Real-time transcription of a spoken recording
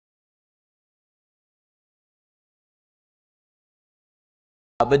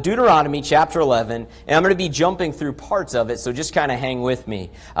But Deuteronomy chapter 11, and I'm going to be jumping through parts of it, so just kind of hang with me.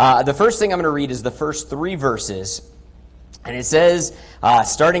 The first thing I'm going to read is the first 3 verses, and it says,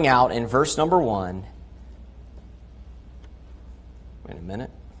 starting out in verse number 1. Wait a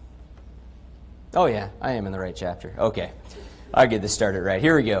minute. Oh yeah, I am in the right chapter. Okay, I'll get this started right.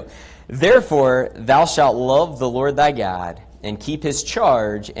 Here we go. Therefore, thou shalt love the Lord thy God, and keep his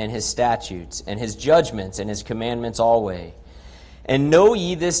charge and his statutes, and his judgments and his commandments always. And know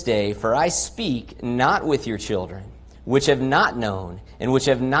ye this day, for I speak not with your children, which have not known, and which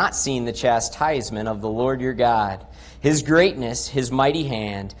have not seen the chastisement of the Lord your God, his greatness, his mighty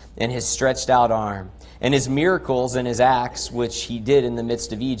hand, and his stretched out arm, and his miracles and his acts, which he did in the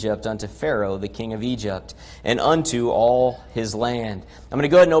midst of Egypt, unto Pharaoh, the king of Egypt, and unto all his land. I'm going to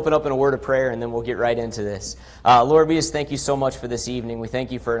go ahead and open up in a word of prayer, and then we'll get right into this. Lord, we just thank you so much for this evening. We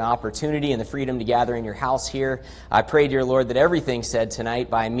thank you for an opportunity and the freedom to gather in your house here. I pray, dear Lord, that everything said tonight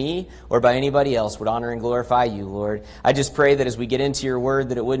by me or by anybody else would honor and glorify you, Lord. I just pray that as we get into your word,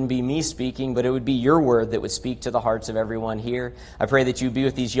 that it wouldn't be me speaking, but it would be your word that would speak to the hearts of everyone here. I pray that you be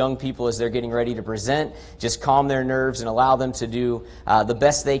with these young people as they're getting ready to present. Just calm their nerves and allow them to do the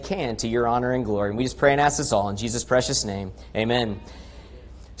best they can to your honor and glory. And we just pray and ask this all in Jesus' precious name. Amen.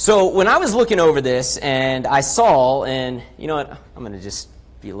 So when I was looking over this and I saw, and you know what, I'm going to just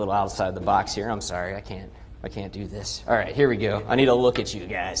be a little outside the box here. I'm sorry, I can't do this. All right, here we go. I need to look at you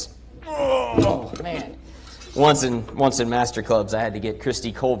guys. Oh, man. Once in master clubs, I had to get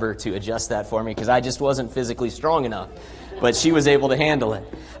Christy Culver to adjust that for me because I just wasn't physically strong enough. But she was able to handle it.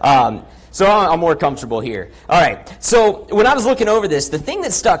 So I'm more comfortable here. All right, so when I was looking over this, the thing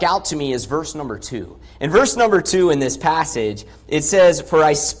that stuck out to me is verse number 2. In verse number 2 in this passage, it says, "For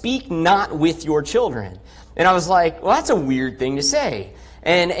I speak not with your children." And I was like, well, that's a weird thing to say.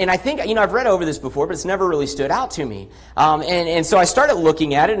 And I think, I've read over this before, but it's never really stood out to me. And so I started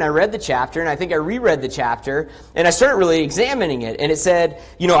looking at it, and I read the chapter, and I think I reread the chapter, and I started really examining it. And it said,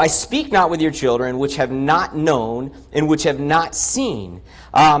 I speak not with your children, which have not known, and which have not seen.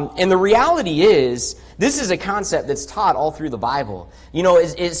 And the reality is, this is a concept that's taught all through the Bible.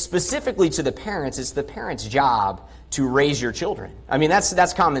 It's specifically to the parents. It's the parents' job to raise your children. I mean,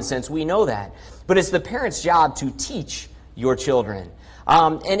 that's common sense. We know that. But it's the parents' job to teach your children.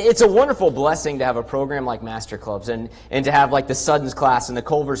 And it's a wonderful blessing to have a program like Master Clubs and to have like the Suddens class and the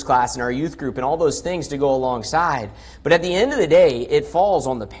Culver's class and our youth group and all those things to go alongside. But at the end of the day, it falls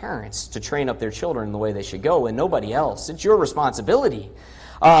on the parents to train up their children in the way they should go and nobody else. It's your responsibility.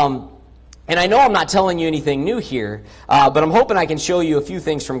 And I know I'm not telling you anything new here, but I'm hoping I can show you a few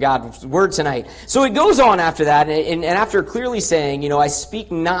things from God's Word tonight. So it goes on after that, and after clearly saying, I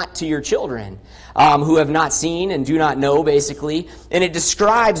speak not to your children who have not seen and do not know, basically. And it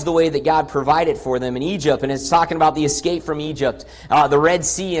describes the way that God provided for them in Egypt, and it's talking about the escape from Egypt, the Red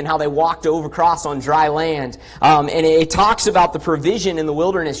Sea, and how they walked across on dry land. And it talks about the provision in the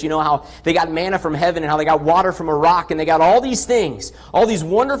wilderness, how they got manna from heaven and how they got water from a rock, and they got all these things, all these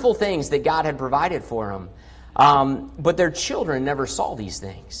wonderful things that God had provided for them. But their children never saw these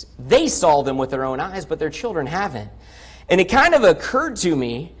things. They saw them with their own eyes, but their children haven't. And it kind of occurred to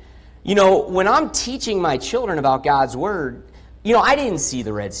me, when I'm teaching my children about God's Word, I didn't see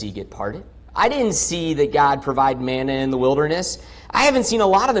the Red Sea get parted. I didn't see that God provide manna in the wilderness. I haven't seen a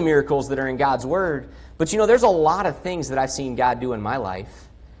lot of the miracles that are in God's Word. But there's a lot of things that I've seen God do in my life.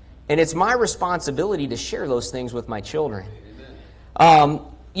 And it's my responsibility to share those things with my children.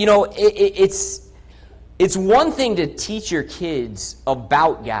 It's one thing to teach your kids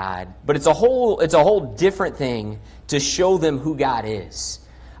about God, but it's a whole different thing to show them who God is.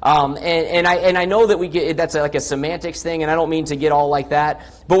 And I know that that's like a semantics thing, and I don't mean to get all like that.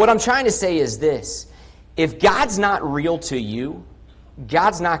 But what I'm trying to say is this: if God's not real to you,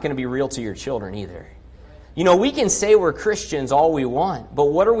 God's not going to be real to your children either. We can say we're Christians all we want, but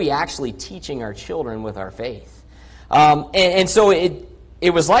what are we actually teaching our children with our faith? And so it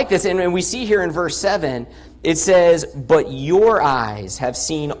was like this, and we see here in verse 7, it says, "But your eyes have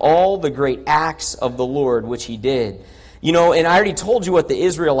seen all the great acts of the Lord which he did." And I already told you what the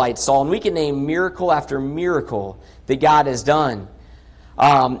Israelites saw, and we can name miracle after miracle that God has done,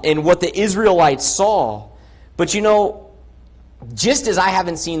 and what the Israelites saw. But just as I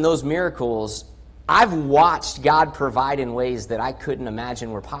haven't seen those miracles, I've watched God provide in ways that I couldn't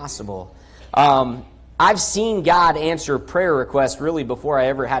imagine were possible. I've seen God answer prayer requests really before I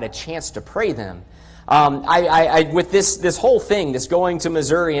ever had a chance to pray them. With this whole thing, this going to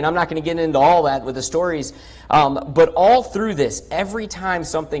Missouri, and I'm not going to get into all that with the stories, but all through this, every time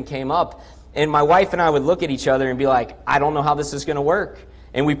something came up, and my wife and I would look at each other and be like, I don't know how this is going to work.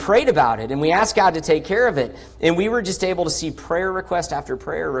 And we prayed about it, and we asked God to take care of it. And we were just able to see prayer request after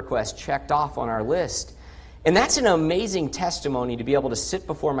prayer request checked off on our list. And that's an amazing testimony to be able to sit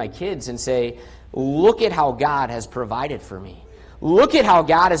before my kids and say, look at how God has provided for me. Look at how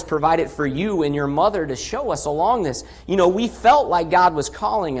God has provided for you and your mother to show us along this. You know, we felt like God was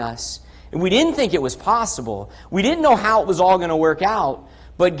calling us, and we didn't think it was possible. We didn't know how it was all going to work out,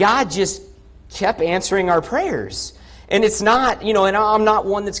 but God just kept answering our prayers. And it's not, you know, and I'm not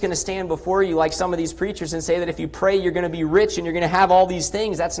one that's going to stand before you like some of these preachers and say that if you pray you're going to be rich and you're going to have all these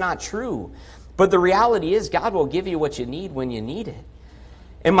things. That's not true. But the reality is God will give you what you need when you need it.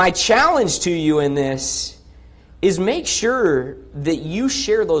 And my challenge to you in this is make sure that you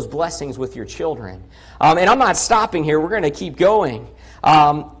share those blessings with your children. And I'm not stopping here. We're going to keep going.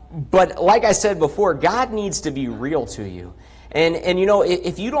 But like I said before, God needs to be real to you. And you know,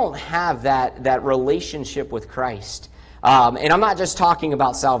 if you don't have that relationship with Christ, and I'm not just talking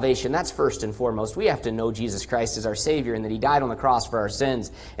about salvation, that's first and foremost. We have to know Jesus Christ as our Savior and that He died on the cross for our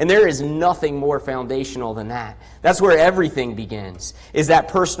sins. And there is nothing more foundational than that. That's where everything begins, is that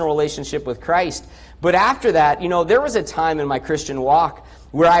personal relationship with Christ. But after that, you know, there was a time in my Christian walk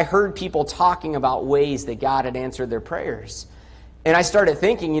where I heard people talking about ways that God had answered their prayers. And I started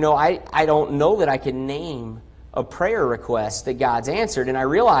thinking, you know, I don't know that I can name a prayer request that God's answered. And I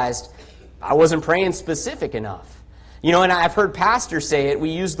realized I wasn't praying specific enough. You know, and I've heard pastors say it. We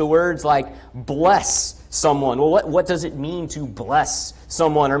use the words like bless someone. Well, what does it mean to bless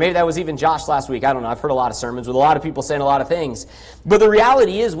someone? Or maybe that was even Josh last week. I don't know. I've heard a lot of sermons with a lot of people saying a lot of things. But the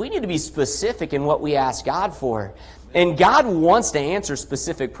reality is we need to be specific in what we ask God for. And God wants to answer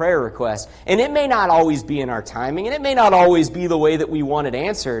specific prayer requests. And it may not always be in our timing, and it may not always be the way that we want it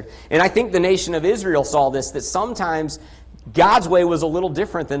answered. And I think the nation of Israel saw this, that sometimes God's way was a little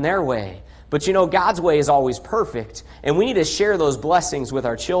different than their way. But you know, God's way is always perfect, and we need to share those blessings with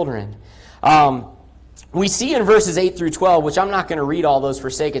our children. We see in verses 8 through 12, which I'm not going to read all those for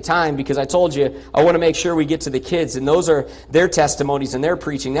sake of time, because I told you I want to make sure we get to the kids, and those are their testimonies and their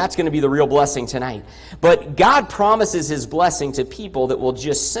preaching. That's going to be the real blessing tonight. But God promises His blessing to people that will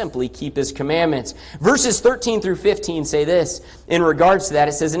just simply keep His commandments. Verses 13 through 15 say this in regards to that.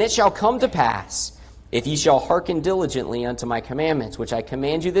 It says, "And it shall come to pass, if ye shall hearken diligently unto my commandments, which I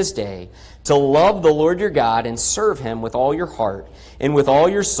command you this day, to love the Lord your God and serve Him with all your heart and with all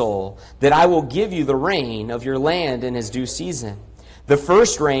your soul, that I will give you the rain of your land in his due season, the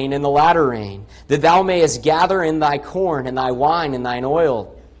first rain and the latter rain, that thou mayest gather in thy corn and thy wine and thine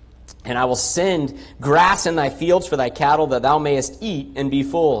oil. And I will send grass in thy fields for thy cattle, that thou mayest eat and be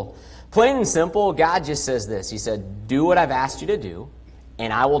full." Plain and simple, God just says this. He said, do what I've asked you to do,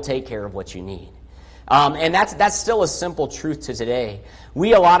 and I will take care of what you need. And that's still a simple truth to today.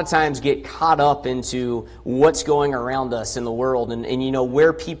 We a lot of times get caught up into what's going around us in the world and you know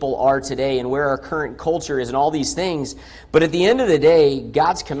where people are today and where our current culture is and all these things. But at the end of the day,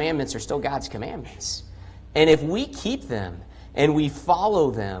 God's commandments are still God's commandments. And if we keep them and we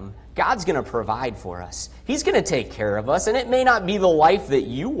follow them, God's going to provide for us. He's going to take care of us. And it may not be the life that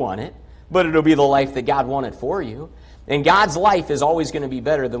you wanted, but it'll be the life that God wanted for you. And God's life is always going to be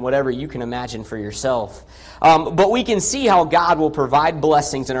better than whatever you can imagine for yourself. But we can see how God will provide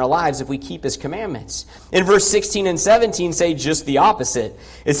blessings in our lives if we keep His commandments. In verse 16 and 17 say just the opposite.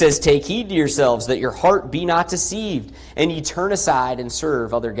 It says, "Take heed to yourselves that your heart be not deceived, and ye turn aside and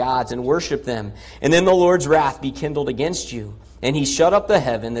serve other gods and worship them. And then the Lord's wrath be kindled against you. And He shut up the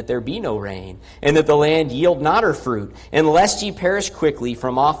heaven, that there be no rain, and that the land yield not her fruit, and lest ye perish quickly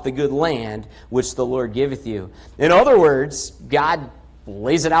from off the good land which the Lord giveth you." In other words, God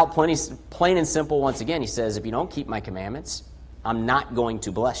lays it out plain and simple once again. He says, if you don't keep my commandments, I'm not going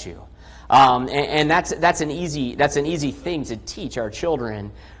to bless you. And that's an easy thing to teach our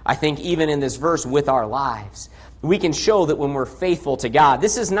children, I think, even in this verse with our lives. We can show that when we're faithful to God,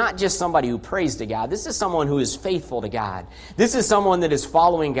 this is not just somebody who prays to God. This is someone who is faithful to God. This is someone that is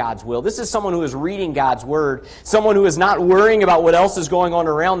following God's will. This is someone who is reading God's word. Someone who is not worrying about what else is going on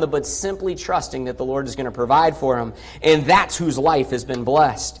around them, but simply trusting that the Lord is going to provide for them. And that's whose life has been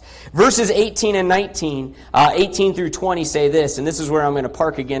blessed. Verses 18 and 19, 18 through 20 say this, and this is where I'm going to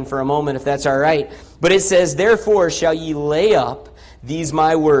park again for a moment if that's all right. But it says, "Therefore shall ye lay up these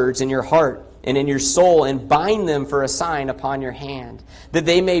my words in your heart, and in your soul, and bind them for a sign upon your hand, that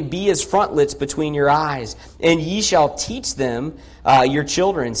they may be as frontlets between your eyes. And ye shall teach them your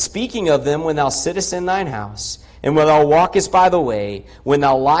children, speaking of them when thou sittest in thine house, and when thou walkest by the way, when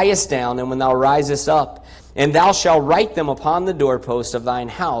thou liest down, and when thou risest up. And thou shalt write them upon the doorpost of thine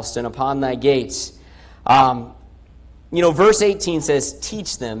house, and upon thy gates." Verse 18 says,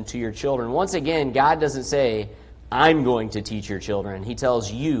 teach them to your children. Once again, God doesn't say, I'm going to teach your children. He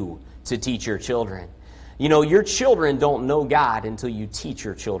tells you to teach your children. You know, your children don't know God until you teach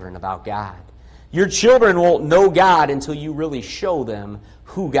your children about God. Your children won't know God until you really show them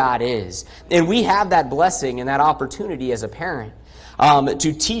who God is. And we have that blessing and that opportunity as a parent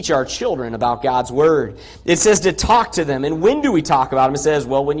to teach our children about God's Word. It says to talk to them. And when do we talk about them? It says,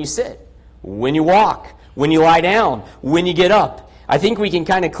 well, when you sit, when you walk, when you lie down, when you get up. I think we can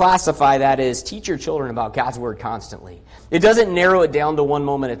kind of classify that as teach your children about God's Word constantly. It doesn't narrow it down to one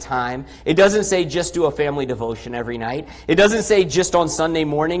moment at a time. It doesn't say just do a family devotion every night. It doesn't say just on Sunday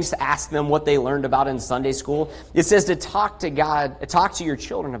mornings to ask them what they learned about in Sunday school. It says to talk to your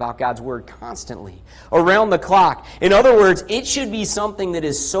children about God's Word constantly, around the clock. In other words, it should be something that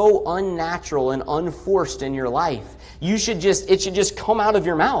is so unnatural and unforced in your life. It should just come out of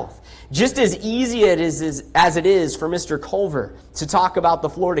your mouth. Just as easy as it is for Mr. Culver to talk about the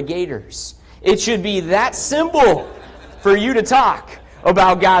Florida Gators. It should be that simple for you to talk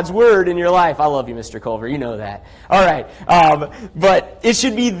about God's Word in your life. I love you, Mr. Culver. You know that. All right. But it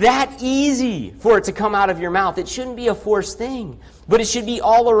should be that easy for it to come out of your mouth. It shouldn't be a forced thing. But it should be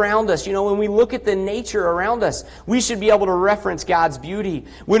all around us. You know, when we look at the nature around us, we should be able to reference God's beauty.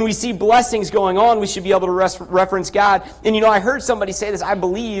 When we see blessings going on, we should be able to reference God. And you know, I heard somebody say this, I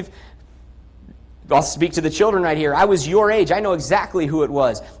believe, I'll speak to the children right here. I was your age. I know exactly who it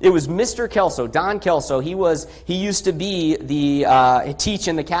was. It was Mr. Kelso, Don Kelso. He used to be teach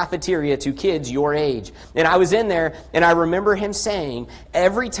in the cafeteria to kids your age. And I was in there, and I remember him saying,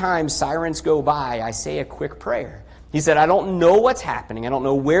 every time sirens go by, I say a quick prayer. He said, I don't know what's happening. I don't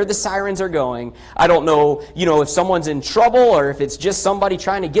know where the sirens are going. I don't know, if someone's in trouble or if it's just somebody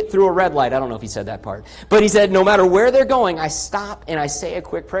trying to get through a red light. I don't know if he said that part. But he said, no matter where they're going, I stop and I say a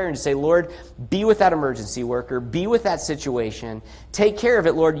quick prayer and say, Lord, be with that emergency worker. Be with that situation. Take care of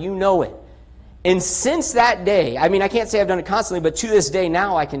it, Lord. You know it. And since that day, I mean, I can't say I've done it constantly, but to this day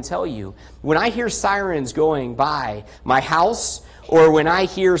now I can tell you, when I hear sirens going by my house, or when I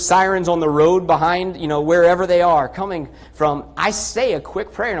hear sirens on the road behind, wherever they are coming from, I say a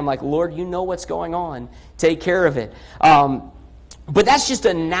quick prayer and I'm like, Lord, you know what's going on. Take care of it. But that's just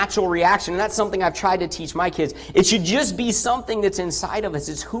a natural reaction, and that's something I've tried to teach my kids. It should just be something that's inside of us.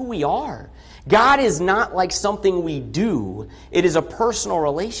 It's who we are. God is not like something we do. It is a personal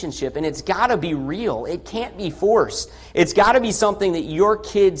relationship, and it's got to be real. It can't be forced. It's got to be something that your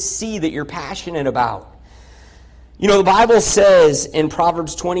kids see that you're passionate about. The Bible says in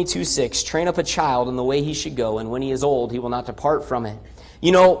Proverbs 22:6, train up a child in the way he should go, and when he is old, he will not depart from it.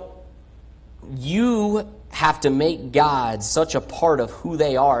 You have to make God such a part of who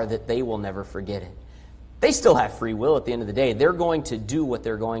they are that they will never forget it. They still have free will at the end of the day. They're going to do what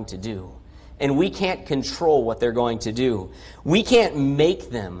they're going to do. And we can't control what they're going to do. We can't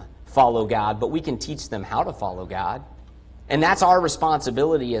make them follow God, but we can teach them how to follow God. And that's our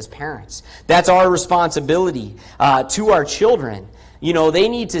responsibility as parents. That's our responsibility to our children. They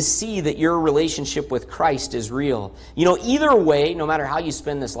need to see that your relationship with Christ is real. Either way, no matter how you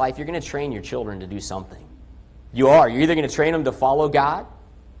spend this life, you're going to train your children to do something. You are. You're either going to train them to follow God,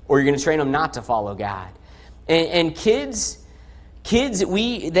 or you're going to train them not to follow God. And kids,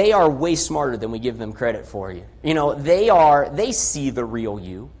 they are way smarter than we give them credit for. They see the real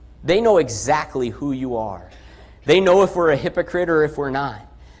you. They know exactly who you are. They know if we're a hypocrite or if we're not.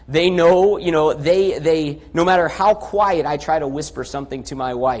 They know, they no matter how quiet I try to whisper something to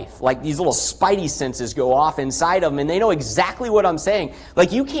my wife, like these little spidey senses go off inside of them, and they know exactly what I'm saying.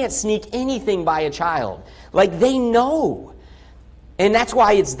 Like, you can't sneak anything by a child. Like, they know. And that's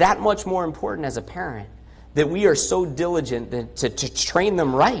why it's that much more important as a parent that we are so diligent to train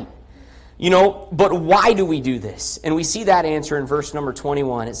them right. But why do we do this? And we see that answer in verse number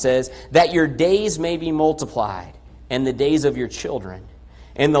 21. It says, that your days may be multiplied, and the days of your children,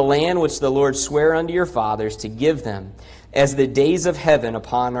 in the land which the Lord sware unto your fathers to give them, as the days of heaven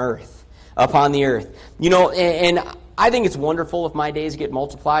upon the earth. And I think it's wonderful if my days get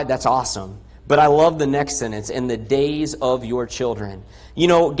multiplied. That's awesome. But I love the next sentence, in the days of your children.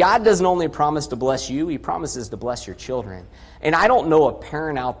 God doesn't only promise to bless you, He promises to bless your children. And I don't know a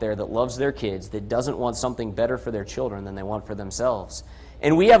parent out there that loves their kids that doesn't want something better for their children than they want for themselves.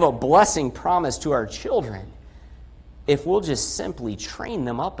 And we have a blessing promised to our children if we'll just simply train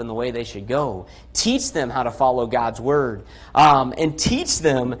them up in the way they should go. Teach them how to follow God's Word. And teach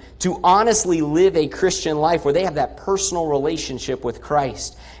them to honestly live a Christian life where they have that personal relationship with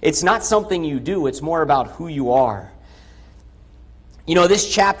Christ. It's not something you do. It's more about who you are.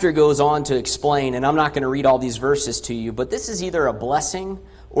 This chapter goes on to explain, and I'm not going to read all these verses to you, but this is either a blessing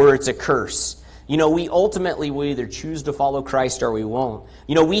or it's a curse. We ultimately will either choose to follow Christ or we won't.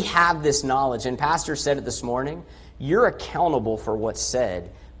 We have this knowledge, and Pastor said it this morning. you're accountable for what's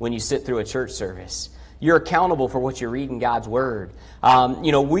said when you sit through a church service. You're accountable for what you read in God's Word.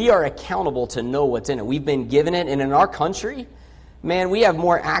 We are accountable to know what's in it. We've been given it, and in our country, man, we have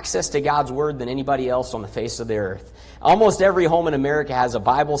more access to God's Word than anybody else on the face of the earth. Almost every home in America has a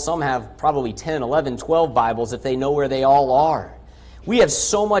Bible. Some have probably 10, 11, 12 Bibles if they know where they all are. We have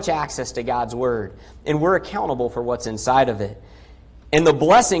so much access to God's Word, and we're accountable for what's inside of it. And the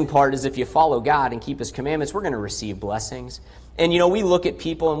blessing part is if you follow God and keep His commandments, we're going to receive blessings. And we look at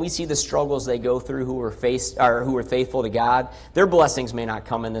people and we see the struggles they go through who are faithful to God. Their blessings may not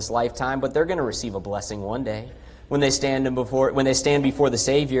come in this lifetime, but they're going to receive a blessing one day when they stand before the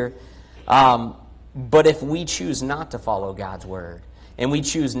Savior. But if we choose not to follow God's Word and we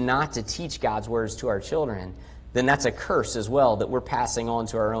choose not to teach God's words to our children, then that's a curse as well that we're passing on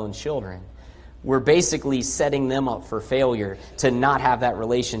to our own children. We're basically setting them up for failure to not have that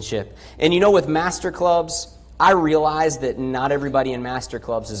relationship. And with Master Clubs, I realize that not everybody in Master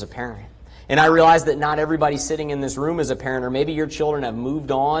Clubs is a parent. And I realize that not everybody sitting in this room is a parent, or maybe your children have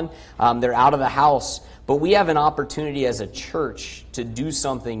moved on, they're out of the house. But we have an opportunity as a church to do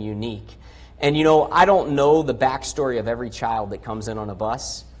something unique. And I don't know the backstory of every child that comes in on a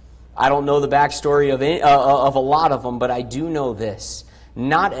bus. I don't know the backstory of a lot of them, but I do know this.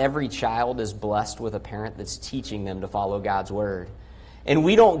 Not every child is blessed with a parent that's teaching them to follow God's Word. And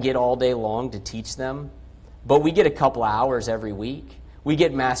we don't get all day long to teach them, but we get a couple hours every week. We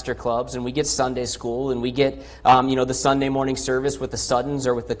get Master Clubs, and we get Sunday school, and we get the Sunday morning service with the Suddens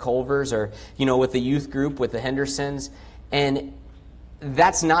or with the Culvers, or with the youth group with the Hendersons. And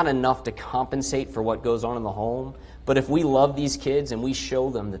that's not enough to compensate for what goes on in the home. But if we love these kids and we show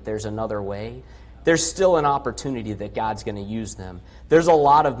them that there's another way, there's still an opportunity that God's going to use them. There's a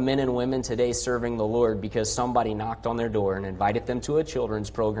lot of men and women today serving the Lord because somebody knocked on their door and invited them to a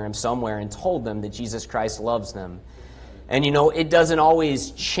children's program somewhere and told them that Jesus Christ loves them. And it doesn't always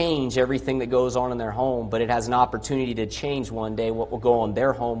change everything that goes on in their home, but it has an opportunity to change one day what will go on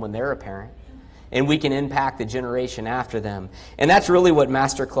their home when they're a parent. And we can impact the generation after them. And that's really what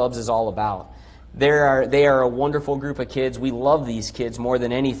Master Clubs is all about. They are a wonderful group of kids. We love these kids more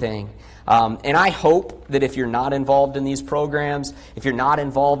than anything. And I hope that if you're not involved in these programs, if you're not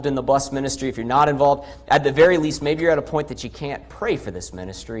involved in the bus ministry, if you're not involved, at the very least, maybe you're at a point that you can't pray for this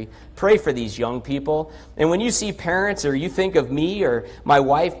ministry. Pray for these young people. And when you see parents, or you think of me or my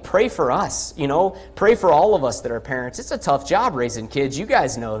wife, pray for us. Pray for all of us that are parents. It's a tough job raising kids. You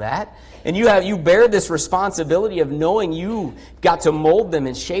guys know that. And you bear this responsibility of knowing you got to mold them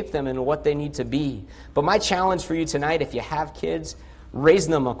and shape them into what they need to be. But my challenge for you tonight, if you have kids, raise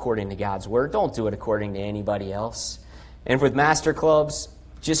them according to God's Word. Don't do it according to anybody else. And with Master Clubs,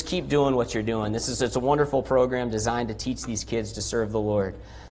 just keep doing what you're doing. It's a wonderful program designed to teach these kids to serve the Lord.